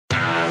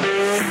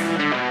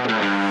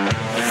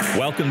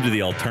Welcome to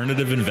The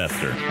Alternative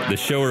Investor, the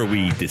show where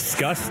we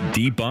discuss,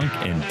 debunk,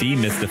 and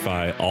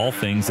demystify all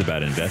things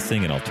about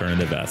investing in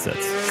alternative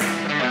assets.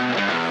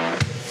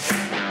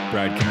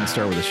 Brad, can I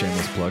start with a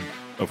shameless plug?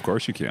 Of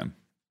course you can.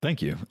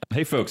 Thank you.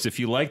 Hey, folks, if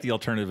you like The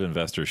Alternative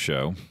Investor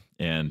show,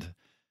 and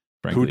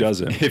frankly, who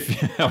doesn't?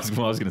 I was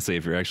going to say,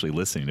 if you're actually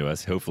listening to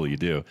us, hopefully you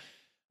do.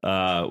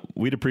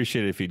 We'd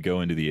appreciate it if you'd go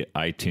into the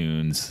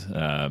iTunes,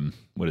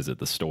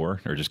 the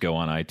store, or just go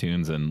on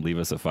iTunes and leave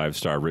us a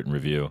 5-star written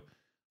review.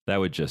 That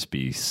would just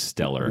be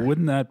stellar.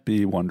 Wouldn't that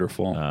be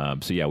wonderful?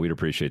 So yeah, we'd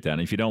appreciate that.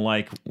 And if you don't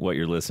like what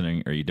you're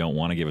listening, or you don't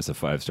want to give us a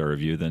 5-star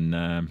review,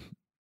 then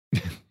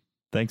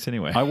thanks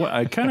anyway.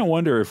 I kind of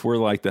wonder if we're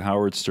like the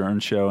Howard Stern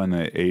show in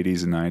the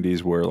 80s and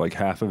 90s, where like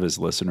half of his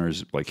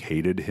listeners like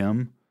hated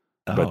him.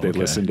 But they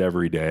listened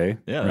every day,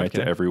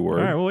 to every word.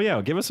 All right, well,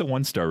 yeah, give us a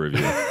 1-star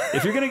review.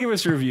 If you're going to give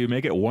us a review,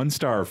 make it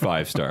 1-star or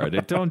 5-star.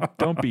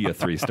 Don't be a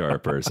 3-star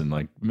person.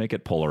 Like, make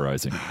it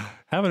polarizing.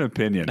 Have an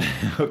opinion.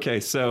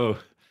 Okay, so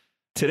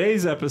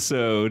today's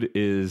episode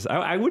is,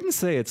 I wouldn't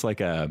say it's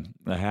like a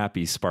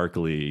happy,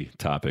 sparkly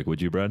topic.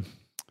 Would you, Brad?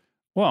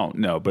 Well,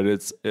 no, but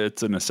it's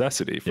a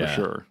necessity for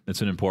sure.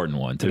 It's an important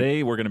one.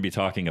 Today, we're going to be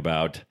talking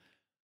about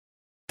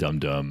the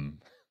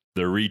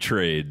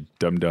Retrade.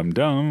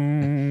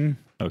 Dum.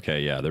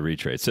 Okay, yeah, the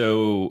Retrade.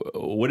 So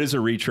what is a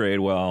Retrade?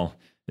 Well,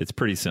 it's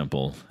pretty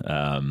simple.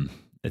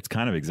 It's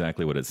kind of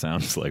exactly what it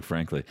sounds like,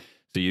 frankly.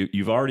 So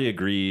you've already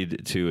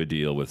agreed to a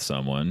deal with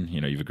someone. You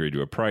know, you've agreed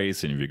to a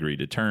price and you've agreed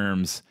to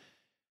terms,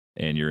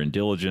 and you're in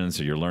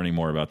diligence, or you're learning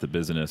more about the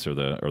business or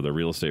the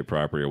real estate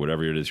property or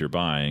whatever it is you're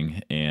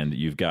buying, and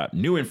you've got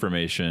new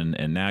information,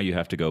 and now you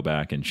have to go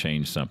back and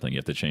change something. You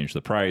have to change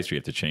the price, or you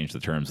have to change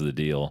the terms of the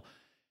deal.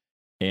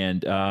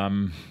 And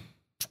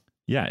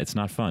it's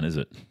not fun, is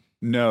it?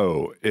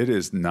 No, it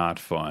is not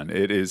fun.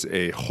 It is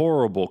a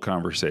horrible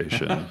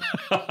conversation.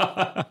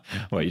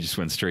 Well, you just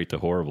went straight to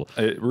horrible.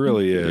 It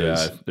really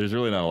is. Yeah, there's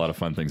really not a lot of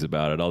fun things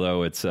about it.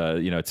 Although it's, so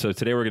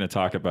today we're going to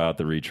talk about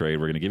the Retrade.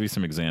 We're going to give you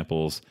some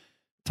examples,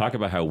 talk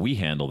about how we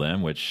handle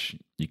them, which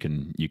you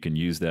can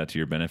use that to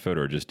your benefit,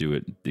 or just do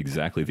it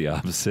exactly the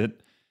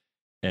opposite.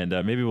 And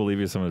maybe we'll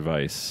leave you some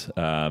advice.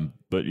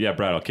 But yeah,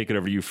 Brad, I'll kick it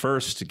over to you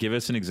first. Give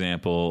us an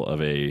example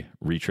of a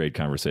Retrade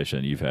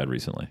conversation you've had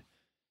recently.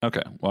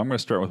 Okay. Well, I'm going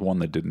to start with one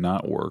that did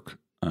not work,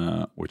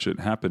 which it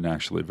happened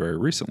actually very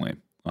recently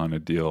on a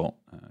deal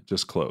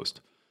just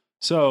closed.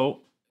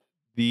 So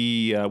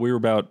we were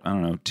about,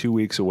 2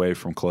 weeks away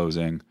from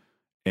closing,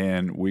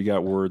 and we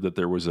got word that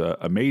there was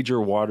a major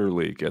water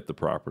leak at the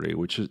property,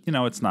 which is,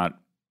 it's not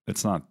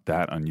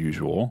that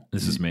unusual.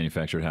 This is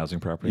manufactured housing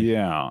property?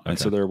 Yeah. Okay. And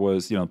so there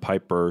was,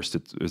 pipe burst.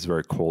 It was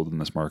very cold in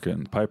this market,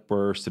 and the pipe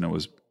burst, and it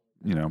was,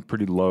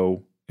 pretty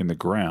low in the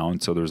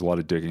ground, so there's a lot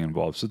of digging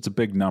involved. So it's a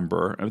big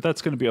number. And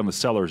that's going to be on the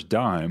seller's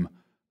dime,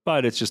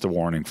 but it's just a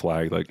warning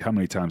flag. Like, how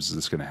many times is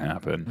this going to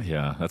happen?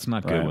 Yeah, that's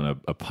not good when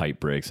a pipe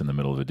breaks in the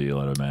middle of a deal,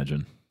 I'd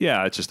imagine.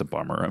 Yeah, it's just a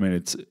bummer. I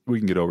mean, we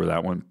can get over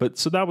that one. But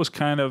so that was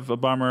kind of a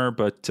bummer,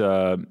 but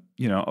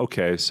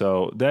okay.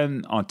 So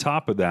then on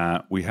top of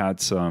that, we had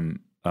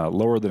some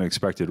lower than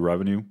expected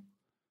revenue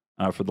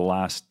for the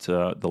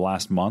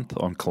last month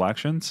on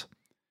collections.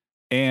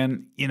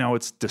 And,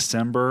 it's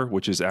December,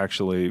 which is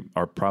actually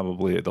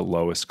probably the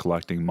lowest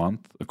collecting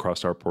month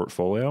across our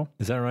portfolio.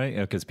 Is that right?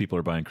 Yeah, because people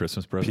are buying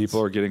Christmas presents?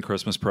 People are getting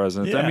Christmas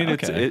presents. Yeah, I mean,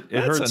 okay. it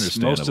hurts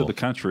most of the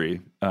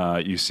country.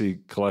 You see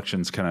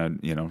collections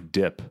kind of,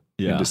 dip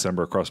in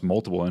December across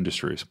multiple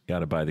industries. Got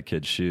to buy the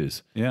kids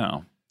shoes. Yeah.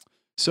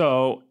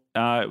 So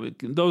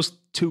those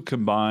two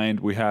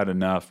combined, we had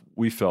enough.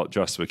 We felt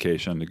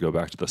justification to go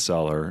back to the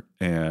seller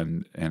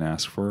and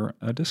ask for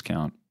a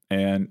discount.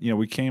 And,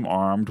 we came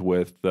armed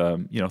with,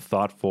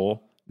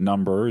 thoughtful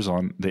numbers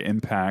on the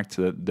impact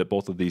that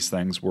both of these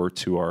things were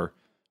to our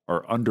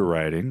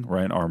underwriting,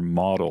 right? Our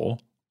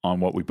model on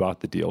what we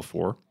bought the deal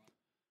for.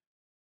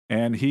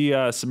 And he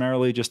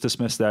summarily just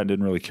dismissed that and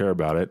didn't really care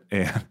about it.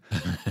 And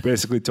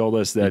basically told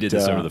us that... He did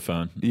this over the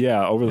phone?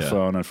 Yeah, over the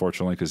phone,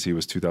 unfortunately, because he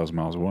was 2,000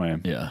 miles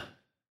away. Yeah.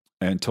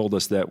 And told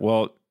us that,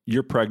 well,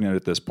 you're pregnant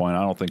at this point.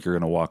 I don't think you're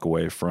going to walk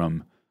away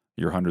from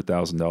your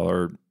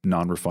 $100,000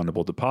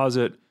 non-refundable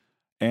deposit.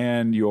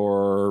 And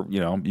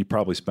you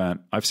probably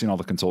spent, I've seen all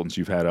the consultants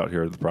you've had out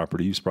here at the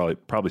property. You've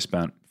probably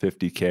spent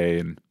 $50K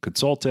in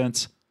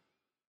consultants,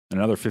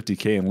 another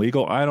 $50K in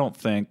legal. I don't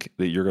think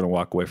that you're going to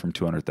walk away from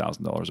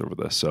 $200,000 over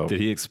this. So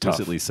did he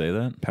explicitly say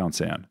that? Pound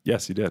sand.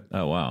 Yes, he did.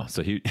 Oh, wow.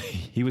 So he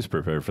was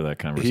prepared for that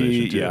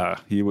conversation too. Yeah,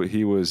 he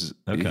was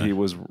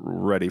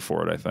ready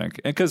for it, I think.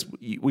 And because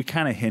we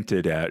kind of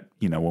hinted at,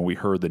 when we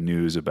heard the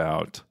news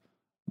about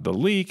the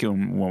leak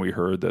and when we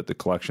heard that the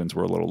collections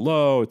were a little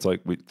low, it's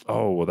like,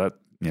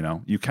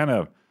 you kind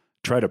of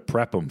try to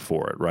prep him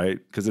for it, right?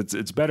 Because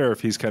it's better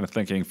if he's kind of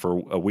thinking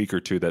for a week or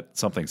two that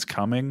something's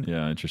coming.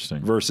 Yeah,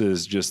 interesting.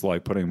 Versus just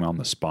like putting him on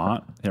the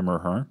spot, him or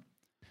her.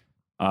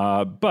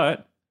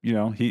 But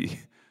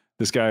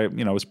this guy,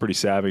 was pretty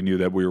savvy, knew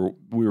that we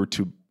were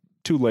too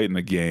late in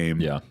the game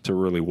to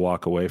really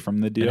walk away from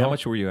the deal. And how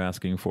much were you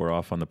asking for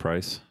off on the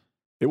price?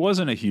 It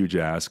wasn't a huge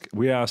ask.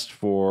 We asked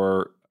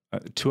for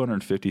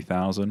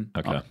 $250,000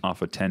 Okay.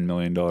 off a $10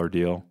 million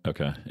deal.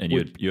 Okay. And you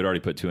had already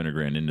put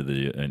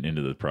 $200,000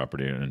 into the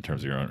property in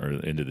terms of your own, or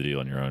into the deal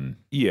on your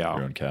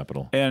own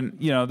capital. And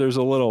there's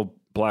a little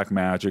black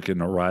magic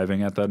in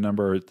arriving at that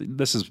number.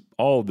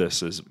 All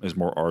this is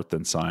more art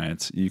than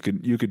science. You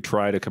could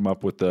try to come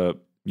up with a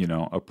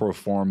pro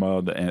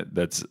forma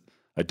that's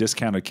a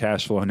discounted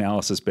cash flow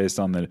analysis based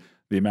on the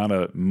amount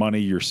of money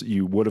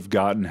you would have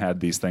gotten had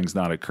these things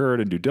not occurred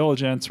in due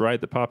diligence,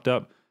 right? That popped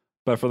up.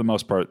 But for the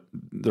most part,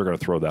 they're going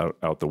to throw that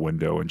out the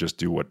window and just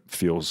do what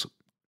feels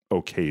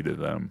okay to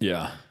them.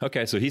 Yeah.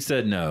 Okay. So he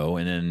said no,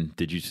 and then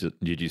did you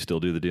still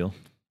do the deal?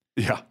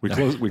 Yeah, we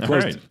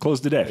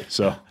closed today.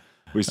 So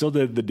we still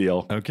did the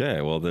deal.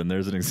 Okay. Well, then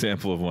there's an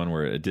example of one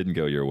where it didn't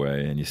go your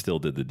way and you still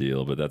did the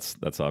deal, but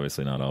that's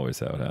obviously not always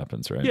how it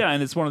happens, right? Yeah,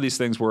 and it's one of these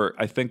things where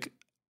I think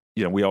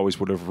we always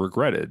would have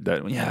regretted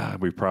that. Yeah,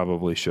 we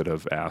probably should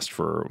have asked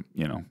for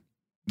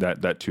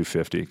that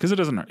 250 because it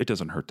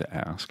doesn't hurt to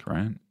ask,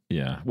 right?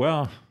 Yeah.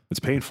 Well,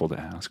 it's painful to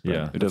ask. But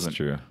yeah, it doesn't.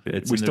 True.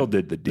 We still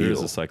did the deal.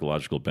 There's a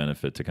psychological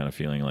benefit to kind of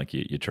feeling like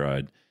you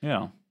tried.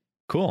 Yeah.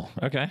 Cool.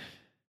 Okay.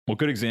 Well,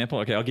 good example.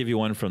 Okay, I'll give you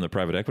one from the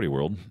private equity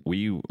world.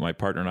 My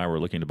partner and I were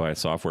looking to buy a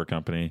software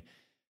company,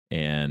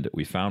 and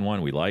we found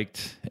one we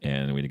liked,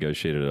 and we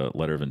negotiated a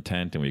letter of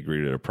intent, and we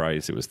agreed at a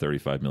price. It was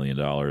 $35 million.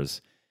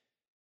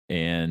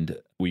 And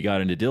we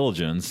got into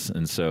diligence,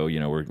 and so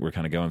we're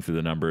kind of going through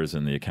the numbers,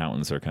 and the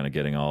accountants are kind of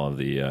getting all of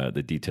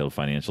the detailed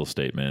financial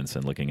statements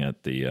and looking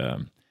at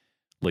the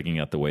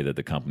way that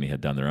the company had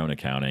done their own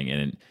accounting.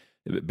 And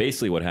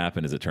basically, what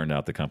happened is it turned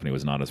out the company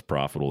was not as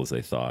profitable as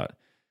they thought,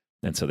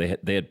 and so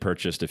they had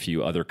purchased a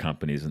few other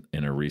companies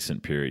in a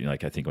recent period,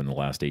 like I think in the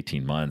last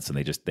 18 months, and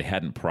they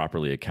hadn't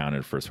properly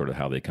accounted for sort of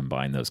how they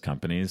combined those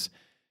companies.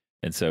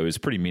 And so it was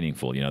pretty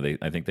meaningful.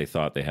 I think they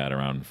thought they had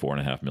around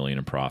 $4.5 million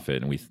in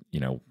profit,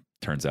 and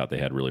turns out they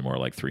had really more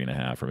like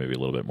 3.5 or maybe a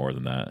little bit more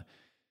than that.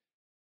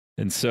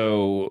 And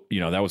so,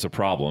 that was a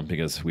problem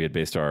because we had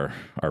based our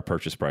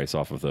purchase price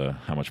off of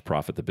how much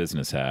profit the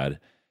business had.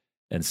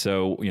 And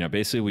so,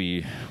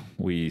 basically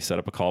we set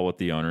up a call with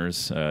the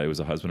owners. It was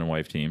a husband and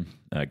wife team,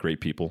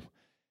 great people.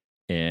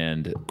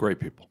 And great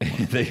people.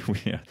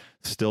 We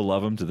still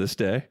love them to this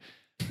day.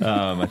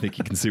 I think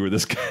you can see where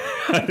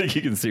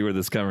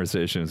this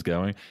conversation is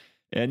going.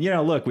 And,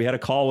 look, we had a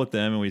call with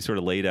them and we sort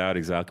of laid out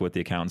exactly what the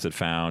accountants had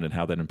found and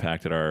how that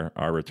impacted our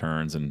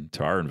returns and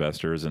to our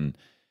investors. And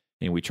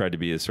we tried to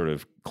be as sort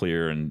of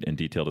clear and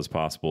detailed as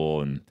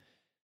possible. And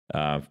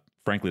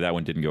frankly, that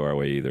one didn't go our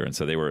way either. And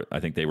so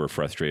I think they were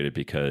frustrated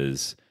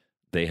because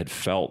they had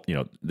felt,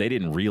 they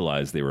didn't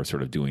realize they were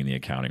sort of doing the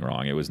accounting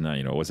wrong. It was not,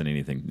 it wasn't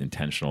anything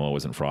intentional. It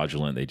wasn't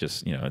fraudulent. They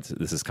just,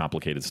 this is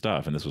complicated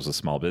stuff. And this was a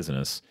small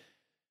business.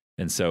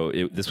 And so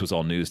this was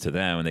all news to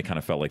them, and they kind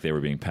of felt like they were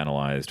being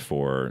penalized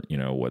for,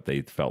 what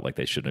they felt like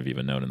they shouldn't have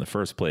even known in the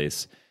first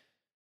place.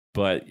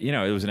 But,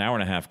 it was an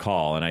 1.5-hour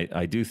call, and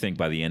I do think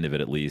by the end of it,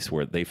 at least,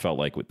 where they felt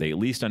like they at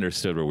least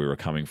understood where we were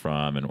coming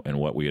from and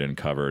what we had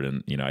uncovered.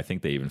 And, I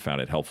think they even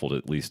found it helpful to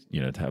at least,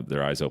 to have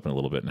their eyes open a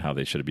little bit and how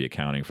they should be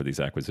accounting for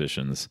these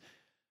acquisitions.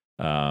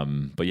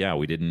 But yeah,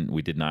 we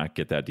did not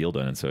get that deal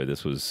done. And so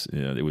this was,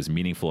 it was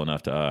meaningful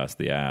enough to us,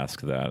 the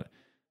ask, that,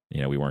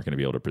 we weren't going to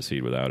be able to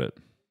proceed without it.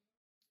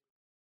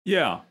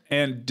 Yeah.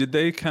 And did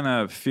they kind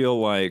of feel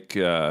like,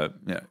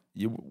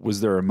 was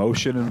there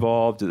emotion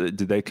involved? Did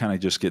they kind of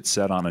just get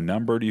set on a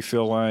number, do you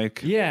feel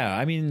like? Yeah.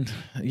 I mean,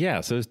 yeah.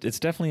 So it's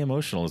definitely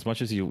emotional as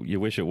much as you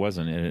wish it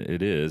wasn't.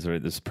 It is,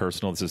 right? This is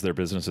personal. This is their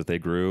business that they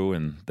grew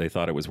and they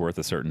thought it was worth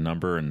a certain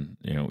number. And,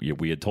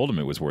 we had told them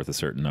it was worth a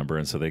certain number.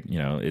 And so they,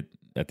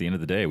 at the end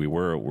of the day, we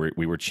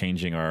were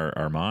changing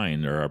our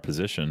mind or our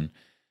position.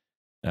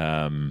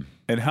 And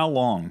how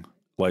long?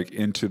 Like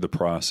into the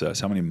process,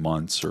 how many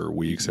months or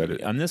weeks had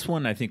it? On this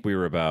one, I think we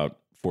were about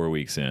 4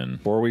 weeks in.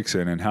 4 weeks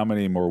in, and how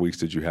many more weeks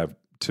did you have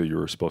till you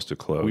were supposed to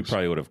close? We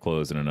probably would have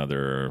closed in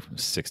another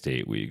 6 to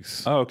 8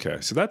 weeks. Oh, okay,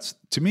 so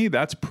to me,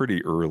 that's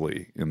pretty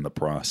early in the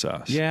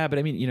process. Yeah, but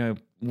I mean,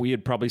 we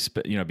had probably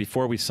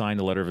before we signed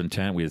a letter of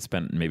intent, we had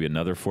spent maybe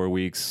another 4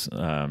 weeks,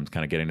 kind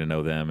of getting to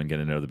know them and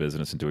getting to know the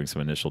business and doing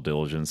some initial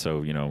diligence.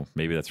 So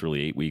maybe that's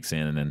really 8 weeks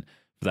in, and then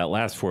for that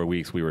last 4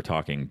 weeks, we were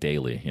talking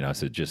daily.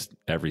 So just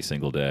every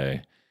single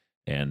day.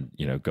 And,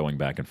 going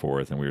back and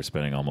forth, and we were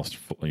spending almost,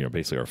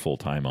 basically our full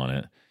time on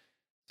it.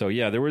 So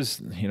yeah, there was,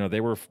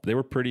 they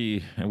were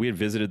pretty, and we had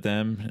visited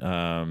them.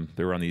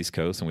 They were on the East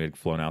Coast and we had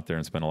flown out there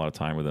and spent a lot of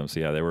time with them.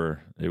 So yeah,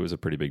 it was a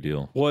pretty big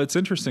deal. Well, it's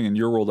interesting in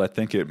your world. I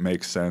think it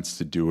makes sense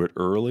to do it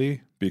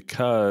early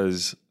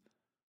because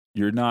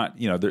you're not,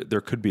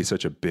 there could be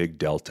such a big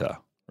delta,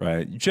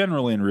 right?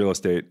 Generally in real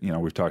estate,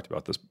 we've talked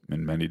about this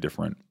in many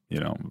different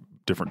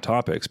different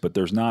topics, but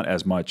there's not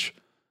as much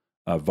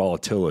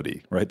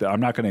volatility, right? I'm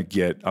never going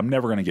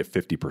to get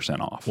 50%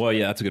 off. Well,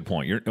 yeah, that's a good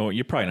point. You're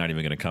probably not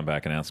even going to come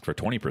back and ask for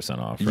 20%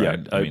 off, right?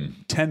 Yeah, I mean,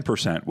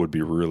 10% would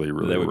be really,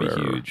 really that would rare.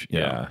 Be huge.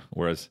 Yeah.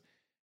 Whereas,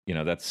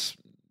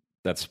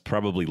 that's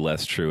probably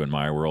less true in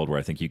my world, where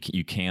I think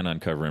you can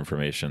uncover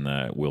information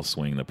that will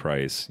swing the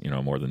price,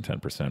 more than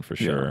 10% for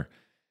sure.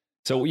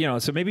 So,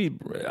 so maybe,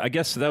 I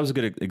guess that was a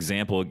good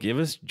example. Give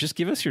us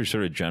your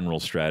sort of general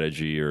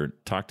strategy, or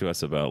talk to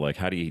us about like,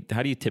 how do you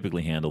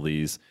typically handle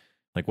these?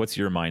 Like, what's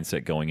your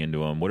mindset going into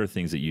them? What are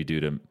things that you do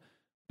to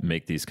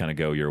make these kind of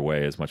go your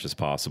way as much as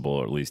possible,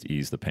 or at least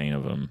ease the pain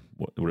of them?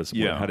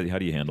 How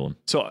do you handle them?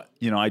 So,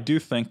 I do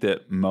think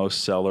that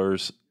most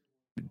sellers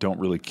don't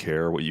really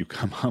care what you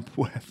come up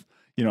with.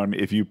 I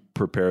mean, if you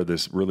prepare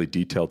this really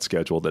detailed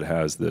schedule that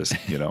has this,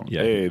 hey, you don't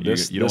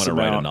want to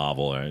write a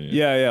novel. Or,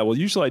 yeah. Well,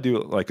 usually I do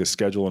like a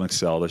schedule in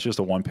Excel. That's just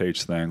a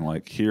 1-page thing.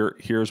 Like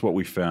here's what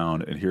we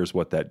found, and here's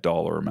what that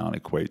dollar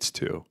amount equates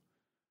to.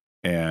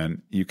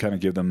 And you kind of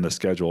give them the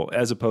schedule,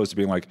 as opposed to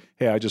being like,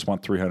 hey, I just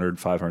want $300,000,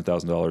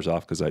 $500,000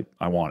 off because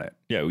I want it.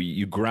 Yeah,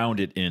 you ground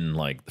it in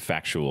like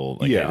factual.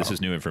 Like, hey, this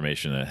is new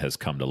information that has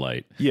come to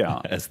light.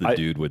 Yeah, as the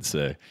dude would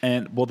say.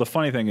 And well, the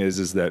funny thing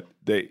is that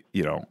they,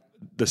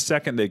 the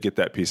second they get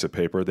that piece of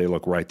paper, they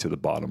look right to the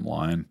bottom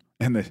line.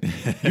 And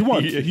you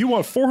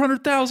want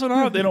 400,000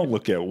 off? They don't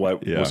look at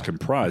what was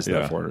comprised of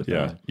that 400,000.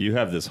 Yeah, you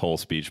have this whole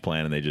speech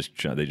plan, and they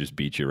just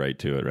beat you right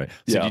to it, right?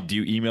 So do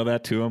you email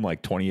that to them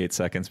like 28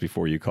 seconds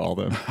before you call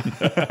them?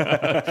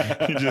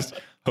 You're just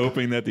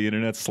hoping that the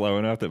internet's slow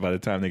enough that by the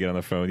time they get on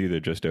the phone with you, they're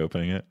just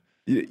opening it.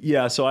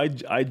 Yeah, so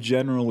I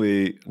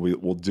generally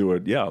will do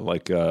it. Yeah,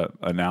 like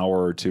an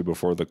hour or two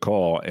before the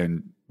call,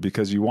 and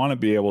because you want to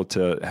be able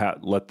to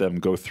let them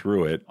go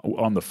through it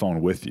on the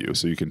phone with you,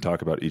 so you can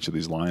talk about each of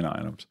these line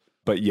items.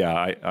 But yeah,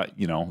 I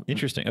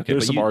interesting. Okay,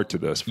 there's some art to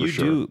this for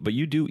sure. But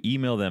you do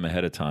email them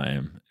ahead of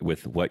time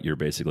with what you're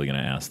basically going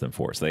to ask them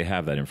for, so they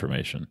have that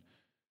information.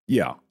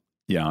 Yeah,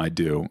 I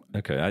do.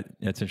 Okay,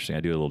 that's interesting.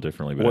 I do it a little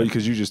differently. But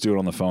because you just do it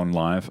on the phone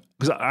live.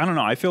 Because I don't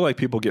know, I feel like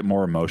people get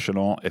more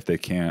emotional if they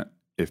can't,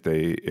 if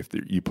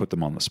you put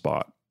them on the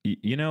spot.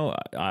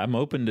 I'm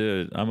open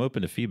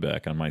to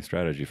feedback on my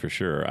strategy for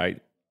sure.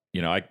 I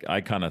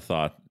kind of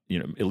thought,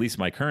 at least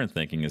my current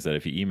thinking is that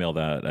if you email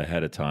that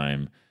ahead of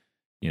time,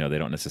 they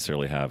don't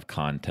necessarily have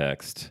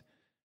context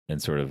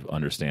and sort of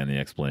understand the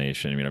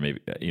explanation.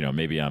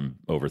 Maybe I'm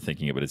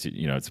overthinking it, but it's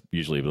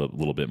usually a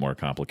little bit more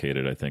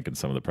complicated, I think, in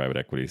some of the private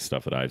equity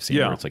stuff that I've seen,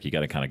 where it's like you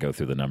got to kind of go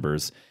through the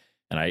numbers.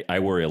 And I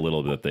worry a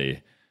little bit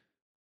that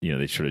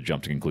they sort of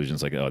jump to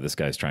conclusions like, oh, this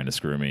guy's trying to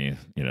screw me,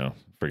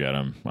 forget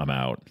him, I'm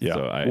out. Yeah.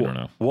 So I don't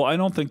know. Well, I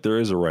don't think there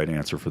is a right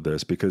answer for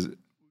this, because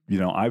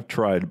I've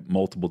tried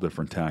multiple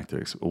different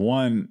tactics.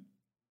 One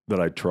that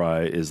I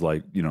try is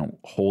like,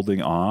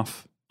 holding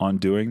off on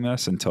doing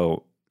this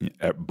until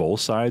both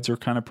sides are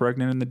kind of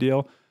pregnant in the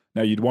deal.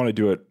 Now, you'd want to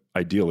do it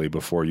ideally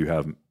before you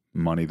have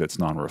money that's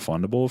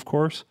non-refundable, of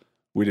course.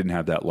 We didn't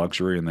have that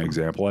luxury in the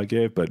example I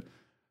gave, but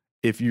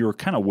if you're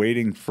kind of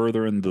waiting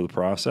further into the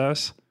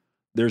process,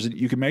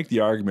 you can make the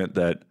argument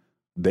that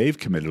they've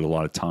committed a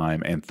lot of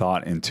time and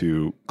thought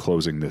into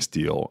closing this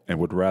deal and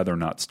would rather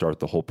not start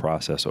the whole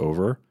process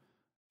over,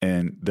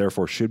 and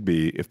therefore should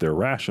be, if they're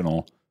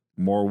rational,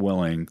 more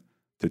willing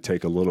to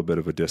take a little bit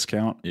of a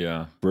discount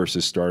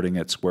versus starting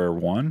at square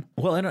one.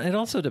 Well, and it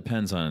also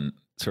depends on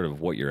sort of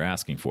what you're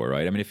asking for,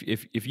 right? I mean,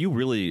 if you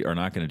really are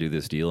not going to do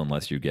this deal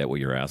unless you get what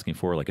you're asking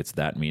for, like it's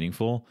that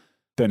meaningful,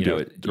 then do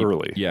it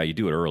early. You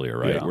do it earlier,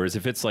 right? Yeah. Whereas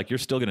if it's like you're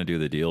still going to do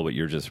the deal, but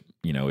you're just,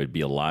 it'd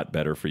be a lot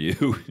better for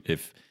you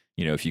if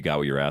you got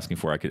what you're asking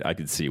for. I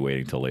could see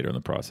waiting till later in the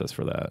process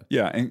for that.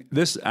 Yeah, and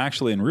this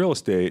actually in real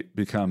estate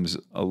becomes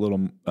a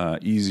little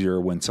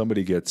easier when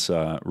somebody gets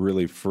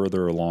really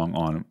further along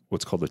on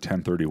what's called a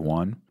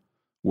 1031,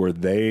 where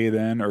they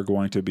then are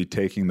going to be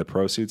taking the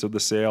proceeds of the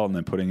sale and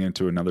then putting it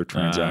into another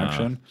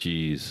transaction.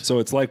 Jeez. So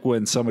it's like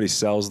when somebody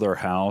sells their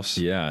house,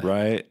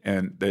 right?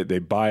 And they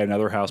buy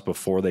another house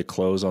before they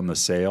close on the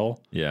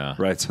sale. Yeah.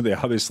 Right? So they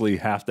obviously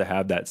have to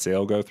have that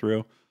sale go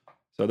through.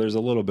 So there's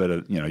a little bit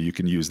of, you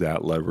can use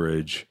that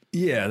leverage.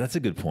 Yeah, that's a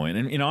good point.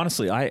 And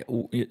honestly, at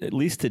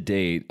least to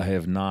date, I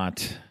have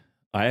not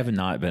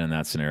been in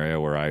that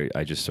scenario where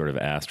I just sort of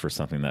asked for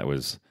something that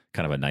was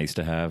kind of a nice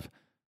to have,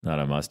 not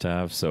a must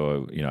have.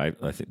 So,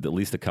 I think at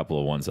least a couple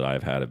of ones that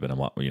I've had have been a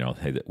lot,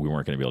 hey, we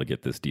weren't going to be able to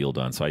get this deal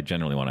done. So I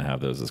generally want to have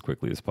those as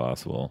quickly as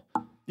possible.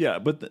 Yeah,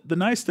 but the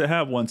nice to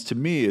have ones, to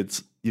me,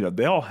 it's,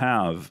 they all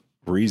have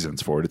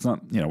reasons for it. It's not,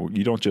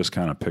 you don't just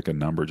kind of pick a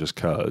number just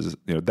because,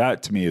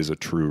 that to me is a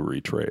true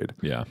retrade.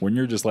 Yeah. When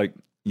you're just like,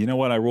 you know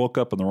what, I woke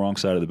up on the wrong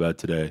side of the bed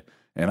today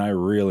and I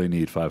really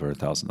need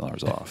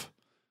 $500,000 off.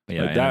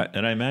 Yeah. Like that,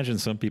 and I imagine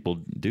some people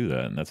do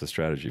that, and that's a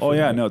strategy. Oh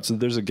yeah. No. So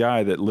there's a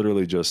guy that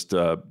literally just,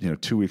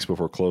 2 weeks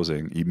before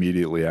closing,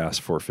 immediately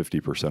asked for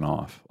 50%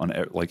 off on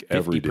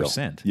every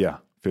 50%? Deal. Yeah.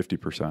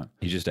 50%.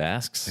 He just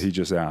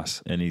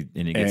asks. And he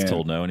gets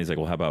told no, and he's like,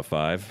 "Well, how about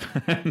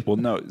 5?" Well,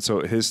 no.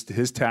 So his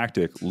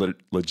tactic,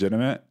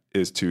 legitimate,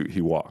 is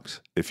he walks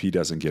if he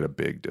doesn't get a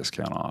big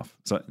discount off.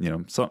 So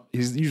he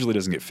usually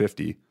doesn't get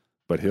 50,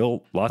 but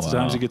lots of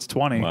times he gets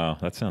 20. Wow,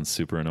 that sounds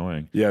super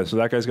annoying. Yeah. So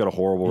that guy's got a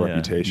horrible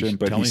reputation.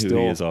 But tell me who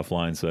he is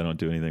offline, so I don't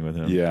do anything with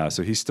him. Yeah.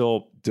 So he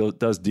still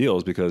does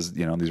deals because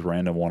these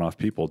random one-off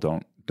people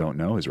don't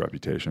know his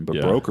reputation,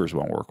 but brokers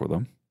won't work with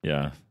him.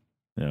 Yeah.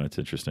 Yeah, it's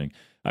interesting.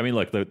 I mean,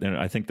 look,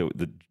 I think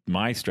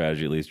my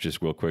strategy, at least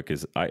just real quick,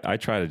 is I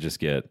try to just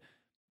get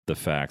the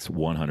facts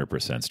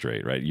 100%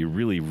 straight, right? You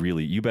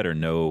really, you better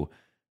know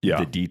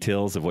the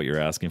details of what you're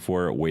asking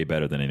for way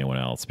better than anyone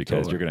else,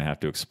 because you're going to have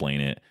to explain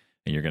it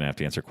and you're going to have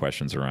to answer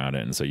questions around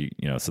it. And so,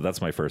 so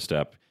that's my first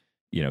step.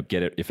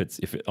 Get it.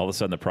 If all of a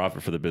sudden the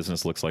profit for the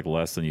business looks like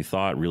less than you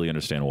thought, really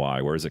understand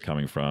why. Where is it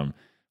coming from?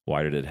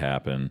 Why did it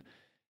happen?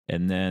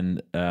 And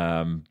then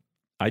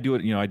I do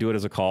it. I do it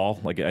as a call.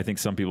 Like, I think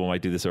some people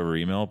might do this over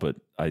email, but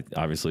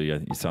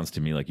it sounds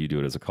to me like you do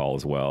it as a call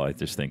as well. I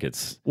just think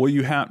it's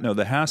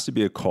there has to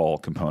be a call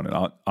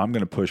component. I'm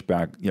going to push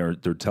back.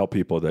 To tell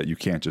people that you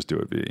can't just do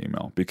it via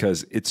email,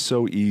 because it's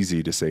so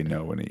easy to say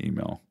no in an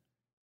email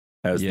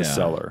as the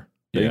seller.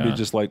 They can be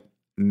just like,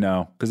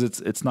 no, because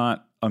it's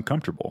not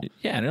uncomfortable.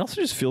 Yeah, and it also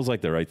just feels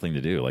like the right thing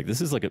to do. Like,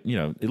 this is like at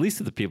least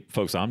to the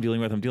folks I'm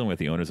dealing with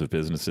the owners of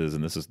businesses,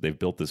 and they've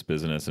built this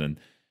business. And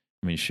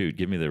I mean, shoot,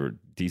 give me the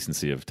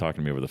decency of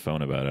talking to me over the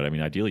phone about it. I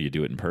mean, ideally you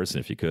do it in person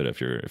if you could, if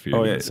you're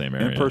in the same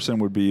area. In person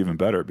would be even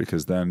better,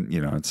 because then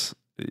it's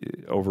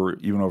over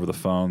the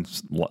phone.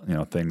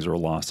 Things are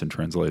lost in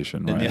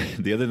translation. Right.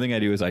 And the other thing I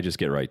do is I just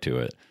get right to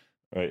it.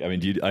 Right. I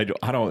mean,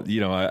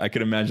 I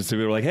could imagine some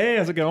people are like, "Hey,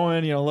 how's it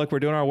going? Look, we're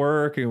doing our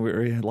work, and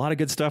we're a lot of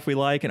good stuff we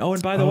like. And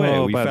and by the way,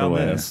 we found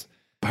this.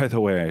 By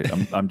the way,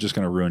 I'm just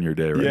going to ruin your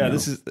day right now."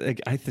 This is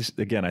I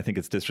think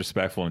it's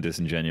disrespectful and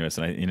disingenuous,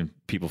 and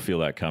people feel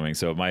that coming.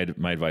 So my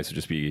advice would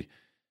just be,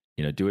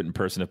 do it in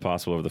person if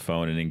possible, over the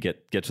phone, and then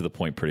get to the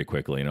point pretty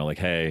quickly. Like,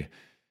 hey,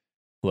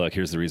 look,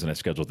 here's the reason I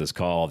scheduled this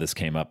call. This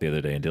came up the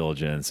other day in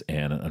diligence,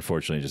 and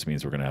unfortunately, it just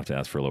means we're going to have to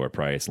ask for a lower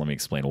price. Let me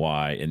explain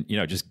why, and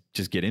just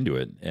get into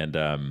it. And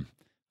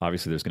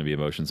obviously, there's going to be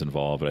emotions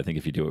involved, but I think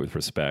if you do it with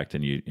respect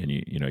and you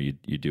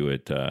do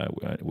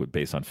it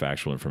based on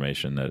factual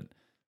information,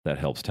 that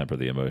helps temper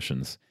the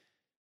emotions.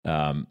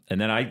 And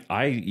then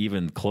I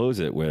even close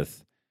it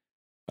with,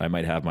 I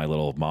might have my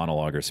little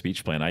monologue or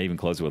speech plan. I even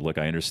close it with, look,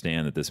 I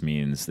understand that this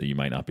means that you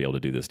might not be able to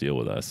do this deal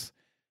with us.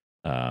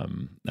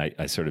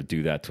 I sort of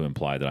do that to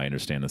imply that I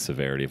understand the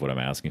severity of what I'm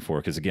asking for.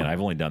 Because again, I've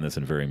only done this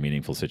in very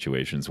meaningful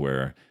situations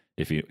where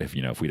if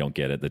we don't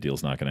get it, the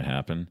deal's not going to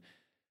happen.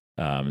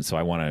 So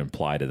I want to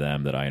imply to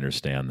them that I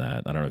understand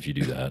that. I don't know if you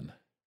do that.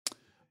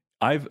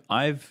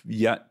 I've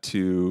yet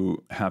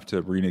to have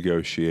to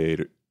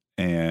renegotiate,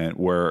 and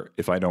where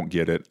if I don't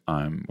get it,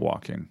 I'm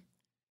walking.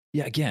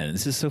 Yeah, again,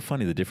 this is so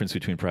funny. The difference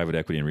between private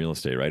equity and real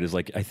estate, right? Is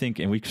like, I think,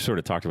 and we sort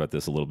of talked about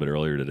this a little bit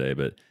earlier today,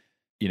 but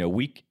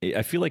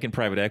I feel like in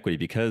private equity,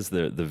 because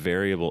the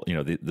variable,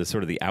 the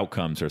sort of the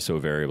outcomes are so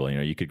variable.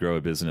 You could grow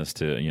a business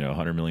to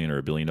 $100 million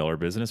or $1 billion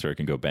business, or it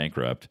can go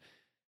bankrupt.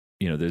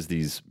 There's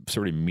these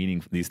sort of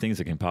these things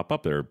that can pop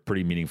up that are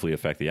pretty meaningfully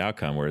affect the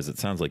outcome. Whereas it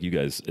sounds like you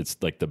guys, it's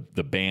like the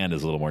band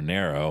is a little more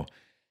narrow.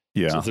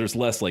 Yeah. So there's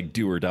less like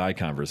do or die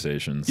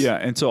conversations. Yeah.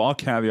 And so I'll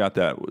caveat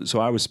that. So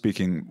I was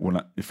speaking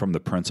from the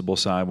principal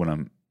side when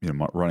I'm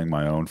running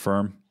my own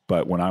firm,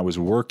 but when I was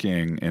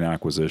working in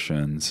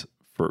acquisitions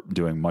for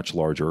doing much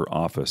larger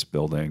office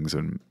buildings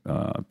and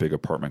big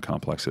apartment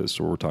complexes,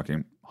 so we're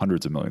talking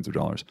hundreds of millions of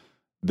dollars.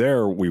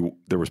 There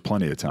was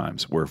plenty of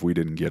times where if we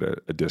didn't get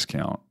a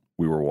discount,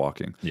 we were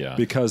walking. Yeah.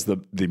 Because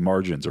the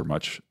margins are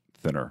much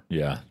thinner.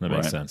 Yeah, that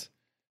makes sense.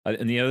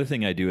 And the other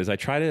thing I do is I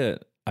try to,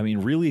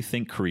 really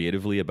think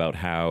creatively about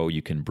how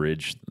you can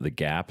bridge the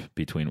gap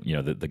between,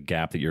 the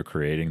gap that you're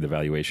creating, the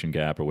valuation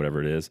gap or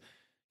whatever it is.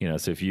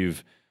 So if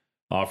you've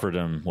offered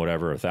them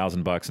whatever,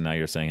 $1,000 and now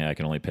you're saying, hey, I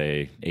can only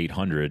pay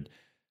 800,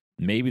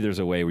 maybe there's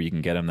a way where you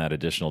can get them that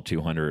additional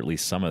 200, or at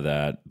least some of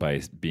that,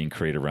 by being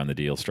creative around the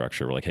deal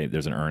structure. We're like, hey,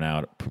 there's an earn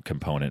out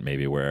component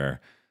maybe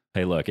where,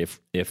 hey, look, if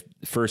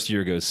first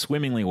year goes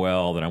swimmingly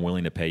well, then I'm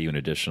willing to pay you an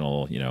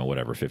additional,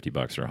 whatever, $50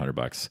 or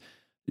 $100.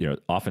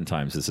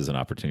 Oftentimes this is an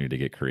opportunity to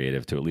get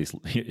creative to at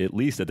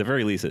least at the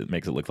very least, it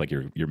makes it look like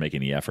you're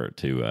making the effort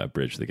to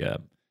bridge the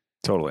gap.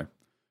 Totally.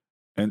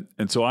 And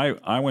so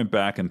I went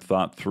back and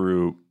thought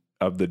through,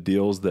 of the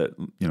deals that,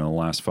 the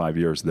last 5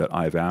 years that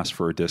I've asked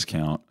for a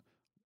discount,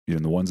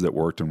 the ones that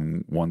worked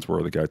and ones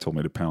where the guy told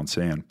me to pound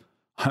sand.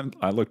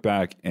 I look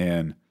back,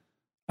 and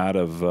out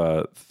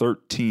of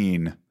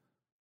 13,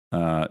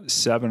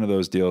 7 of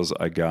those deals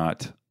I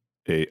got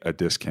a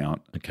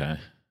discount. Okay.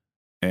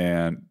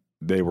 And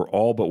they were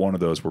all but one of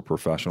those were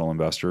professional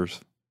investors.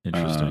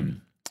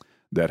 Interesting.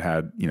 That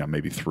had,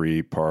 maybe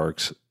 3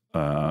 parks,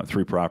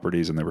 3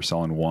 properties, and they were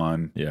selling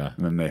one. Yeah.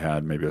 And then they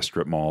had maybe a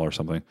strip mall or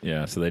something.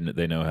 Yeah. So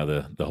they know how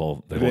the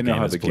whole they know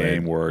how the played.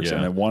 game works. Yeah.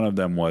 And then one of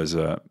them was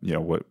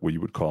what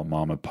you would call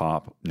mom and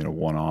pop,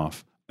 one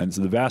off. And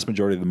so the vast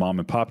majority of the mom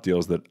and pop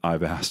deals that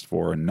I've asked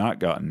for and not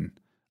gotten,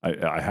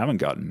 I haven't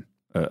gotten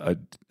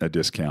a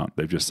discount.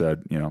 They've just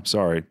said,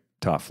 sorry,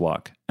 tough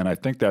luck. And I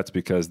think that's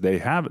because they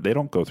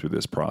don't go through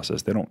this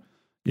process. They don't,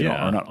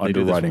 are not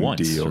underwriting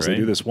deals. Right? They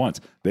do this once.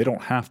 They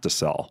don't have to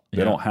sell.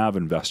 They don't have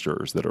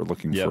investors that are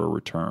looking for a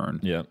return.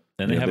 Yeah.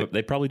 And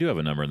they probably do have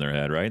a number in their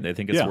head, right? They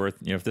think it's worth,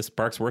 if this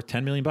park's worth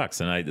 $10 million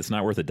and it's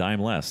not worth a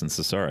dime less. And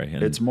so sorry.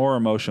 And it's more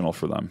emotional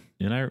for them.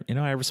 And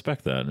I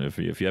respect that.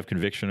 If you have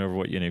conviction over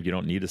what, if you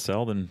don't need to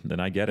sell, then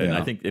I get it. Yeah. And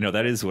I think,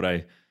 that is what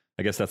I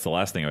I guess that's the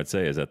last thing I would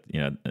say is that,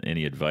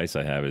 any advice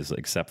I have is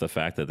accept the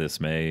fact that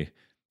this may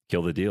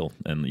kill the deal.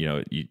 And,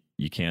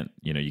 you can't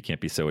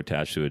be so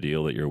attached to a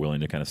deal that you're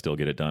willing to kind of still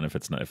get it done if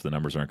the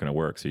numbers aren't going to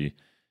work. So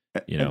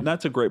and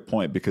that's a great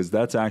point, because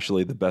that's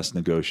actually the best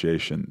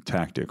negotiation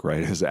tactic,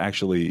 right? Is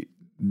actually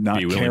not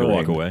be willing caring, to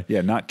walk away. Yeah,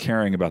 not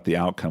caring about the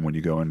outcome when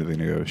you go into the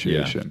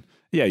negotiation.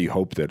 Yeah, you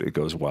hope that it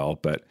goes well,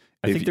 but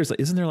I think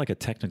isn't there like a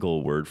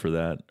technical word for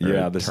that?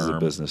 Yeah, this is a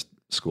business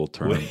school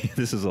term.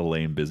 This is a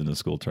lame business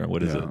school term.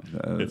 What is it?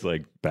 It's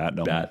like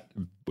BATNA.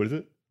 What is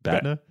it?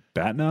 BATNA?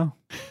 BATNA?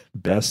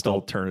 Best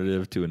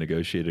alternative to a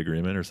negotiated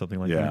agreement or something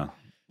like that. Yeah,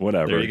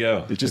 whatever. There you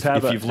go. You just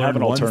if you've learned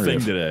an one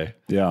alternative thing today.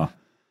 Yeah,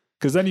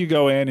 because then you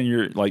go in and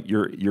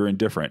you're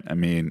indifferent. I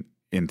mean,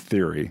 in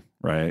theory,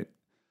 right?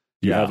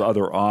 You have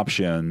other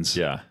options.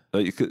 Yeah.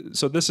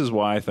 So this is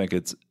why I think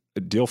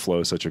deal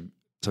flow is such a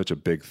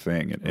big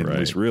thing in at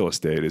least real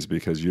estate, is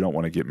because you don't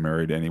want to get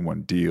married to any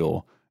one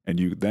deal, and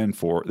you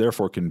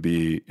therefore can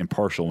be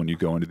impartial when you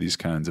go into these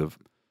kinds of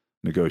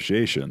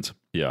negotiations.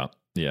 Yeah.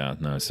 Yeah,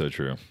 no, it's so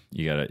true.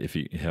 You gotta, if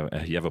you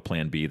have a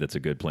plan B that's a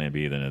good plan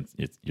B, then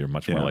you're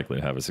much more likely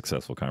to have a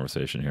successful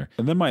conversation here.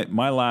 And then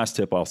my last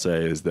tip I'll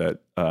say is that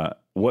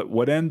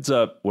what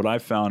I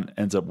found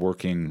ends up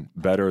working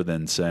better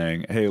than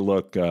saying, hey,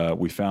 look,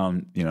 we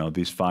found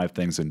these 5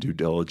 things in due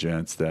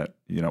diligence that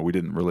we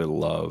didn't really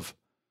love,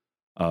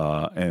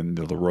 and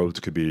the roads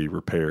could be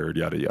repaired,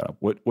 yada yada.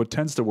 What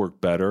tends to work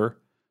better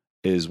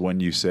is when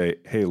you say,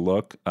 hey,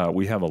 look,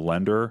 we have a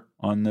lender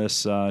on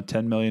this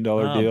 $10 million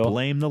deal.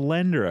 Blame the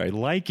lender. I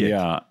like it.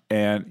 Yeah.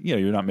 And,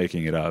 you're not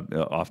making it up.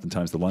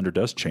 Oftentimes the lender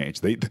does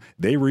change. They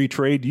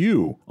retrade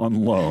you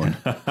on loan.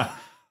 I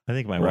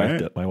think my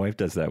wife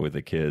does that with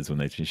the kids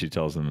when she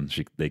tells them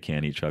they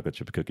can't eat chocolate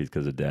chip cookies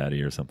because of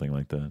daddy or something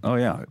like that. Oh,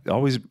 yeah.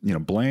 Always,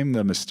 blame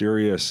the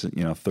mysterious,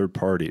 third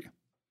party.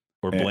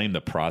 Or blame the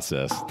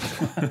process.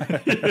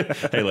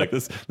 Hey, like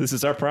this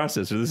is our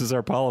process, or this is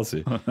our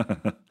policy.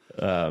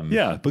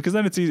 Yeah, because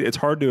then it's easy. It's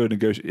hard to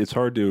negotiate. It's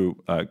hard to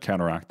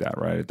counteract that,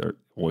 right? They're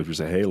always just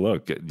say, "Hey,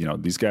 look,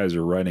 these guys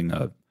are writing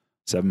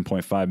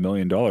 $7.5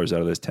 million out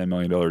of this $10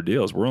 million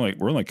deals. We're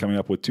only coming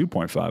up with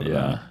 2.5 of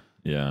that.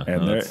 Yeah,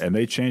 and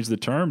they change the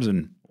terms,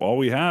 and all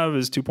we have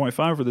is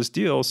 2.5 for this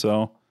deal.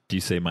 So." Do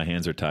you say my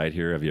hands are tied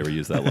here? Have you ever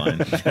used that line?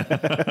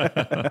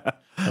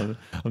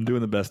 I'm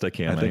doing the best I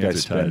can. I think I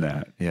spin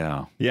that.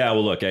 Yeah. Yeah.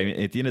 Well, look, I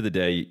mean, at the end of the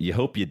day, you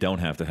hope you don't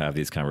have to have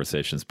these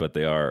conversations, but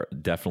they are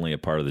definitely a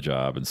part of the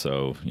job. And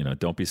so,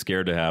 don't be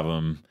scared to have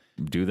them.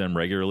 Do them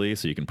regularly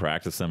so you can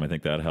practice them. I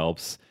think that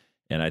helps.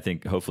 And I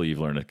think hopefully you've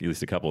learned at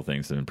least a couple of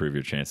things to improve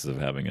your chances of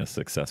having a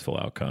successful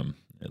outcome.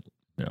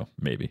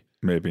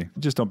 Maybe.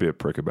 Just don't be a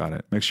prick about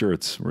it. Make sure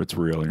it's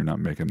real and you're not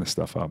making this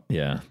stuff up.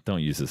 Yeah.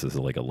 Don't use this as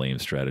a lame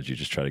strategy.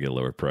 Just try to get a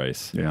lower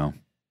price. Yeah.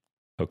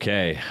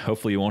 Okay.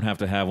 Hopefully you won't have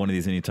to have one of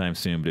these anytime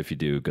soon, but if you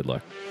do, good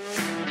luck.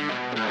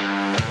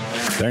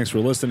 Thanks for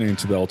listening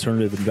to The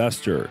Alternative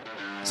Investor.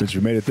 Since you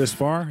made it this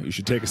far, you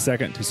should take a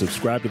second to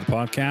subscribe to the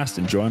podcast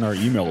and join our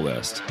email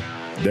list.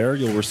 There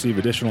you'll receive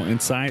additional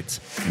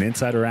insights and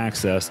insider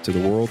access to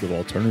the world of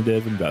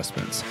alternative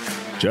investments.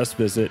 Just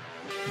visit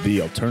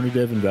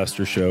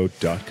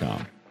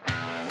thealternativeinvestorshow.com.